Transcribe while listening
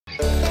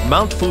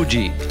Mount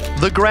Fuji,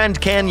 the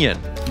Grand Canyon,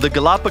 the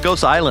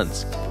Galapagos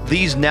Islands.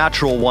 These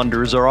natural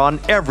wonders are on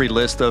every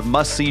list of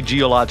must-see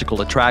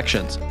geological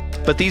attractions.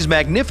 But these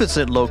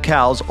magnificent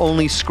locales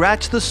only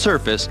scratch the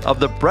surface of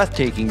the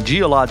breathtaking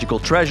geological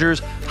treasures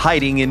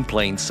hiding in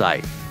plain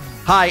sight.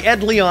 Hi,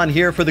 Ed Leon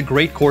here for The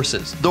Great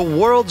Courses, the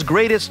world's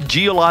greatest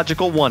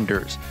geological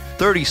wonders.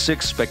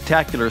 36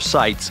 spectacular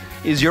sites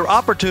is your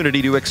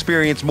opportunity to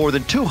experience more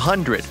than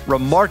 200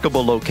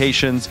 remarkable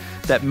locations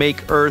that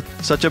make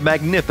Earth such a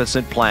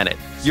magnificent planet.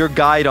 Your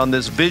guide on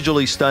this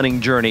visually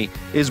stunning journey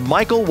is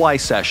Michael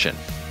Wysession,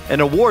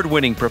 an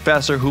award-winning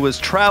professor who has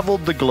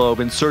traveled the globe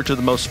in search of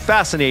the most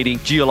fascinating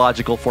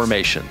geological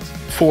formations.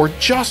 For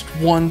just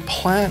one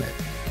planet,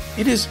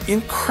 it is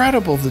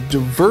incredible the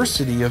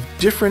diversity of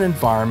different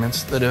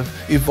environments that have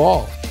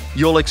evolved.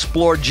 You'll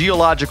explore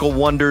geological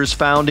wonders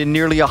found in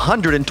nearly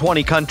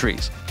 120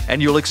 countries, and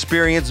you'll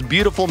experience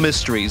beautiful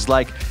mysteries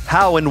like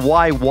how and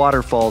why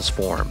waterfalls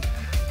form,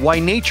 why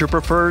nature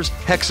prefers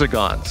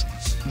hexagons,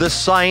 the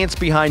science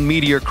behind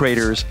meteor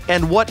craters,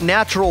 and what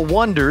natural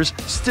wonders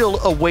still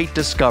await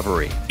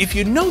discovery. If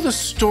you know the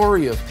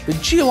story of the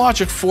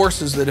geologic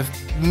forces that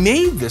have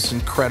made this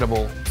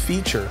incredible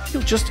feature,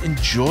 you'll just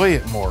enjoy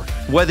it more.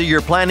 Whether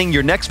you're planning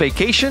your next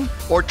vacation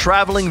or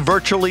traveling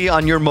virtually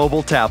on your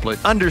mobile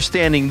tablet,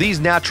 understanding these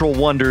natural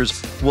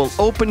wonders will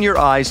open your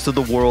eyes to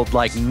the world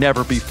like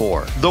never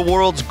before. The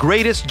world's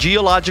greatest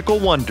geological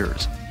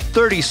wonders,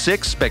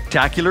 36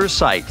 spectacular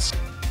sites.